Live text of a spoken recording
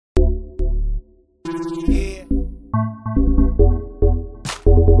Yeah.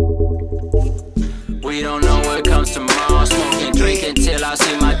 We don't know what comes tomorrow. Smoking, drinking till I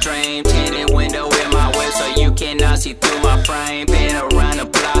see my dream. Tinted window in my whip so you cannot see through my frame. Been around the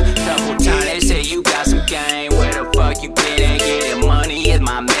block couple times. They say you got some game. Where the fuck you been at? Getting money is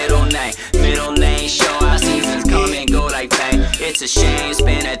my middle name. Middle name show our seasons come and go like fame. It's a shame.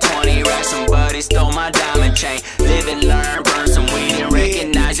 Spent a 20 racks. Somebody stole my diamond chain. Live and learn, burn some weed and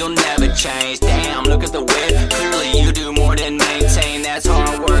recognize you'll never change. Damn, look at the whip. Clearly you do more than maintain. That's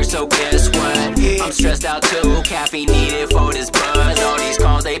hard work, so guess what? I'm stressed out too, caffeine needed for this buzz. All these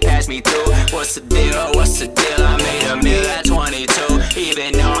calls they pass me through. What's the deal? What's the deal? I made a meal at 22.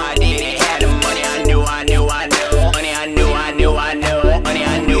 Even though I didn't have the money, I knew. Money, I knew. Money, I knew.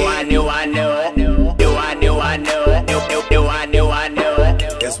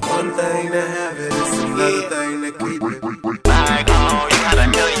 It's one thing to have it, it's another thing to keep it. Like, oh, you gotta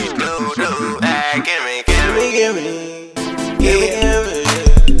know you do. Hey, gimme.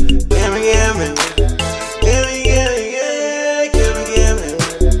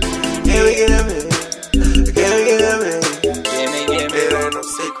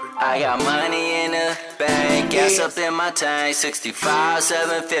 I got money in the bank, gas up in my tank, 65,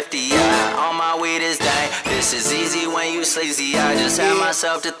 750, yeah, all my weed is dank. This is easy when you sleazy, I just have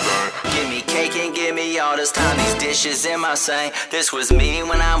myself to thank. Give me cake and give me all this time, these dishes in my sink. This was me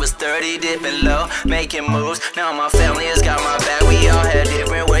when I was 30, dipping low, making moves. Now my family has got my back, we all had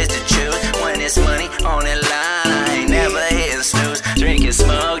different ways to choose. When it's money on the line, I ain't never hitting snooze. Drinking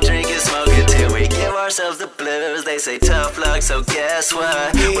smoke until we give ourselves the blues. They say tough luck, so guess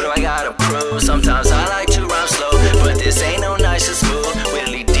what? What do I gotta prove? Sometimes I like to rhyme slow, but this ain't no nice and smooth.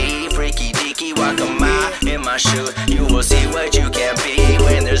 Willie D, freaky deaky, walk a mile in my shoes. You will see what you can be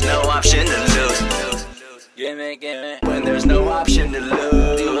when there's no option to lose. Gimme. When there's no option to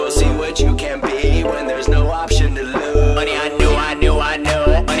lose, you will see what you can be when there's no option to lose. Money, I knew. Money, I knew.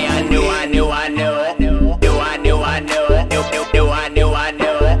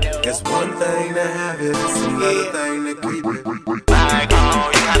 It's one thing to have it, it's another thing to keep it. Like,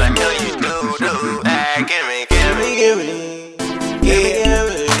 oh, you gotta know you do. Hey, gimme.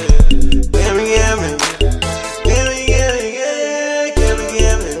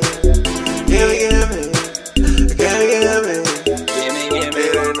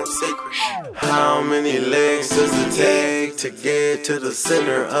 How many legs does it take to get to the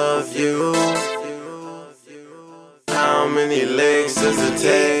center of you? How many legs does it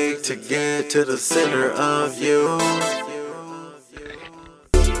take to get to the center of you?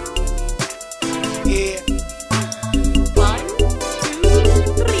 Yeah. 1, 2,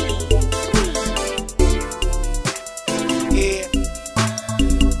 3. Yeah.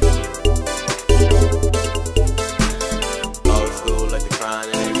 Old school like the crying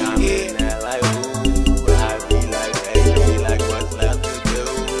and they got me in that like ooh. I be like, hey, like what's left to do?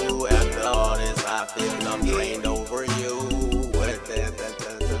 After all this I feel I'm drained over you. What that?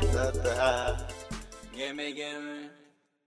 Gimme.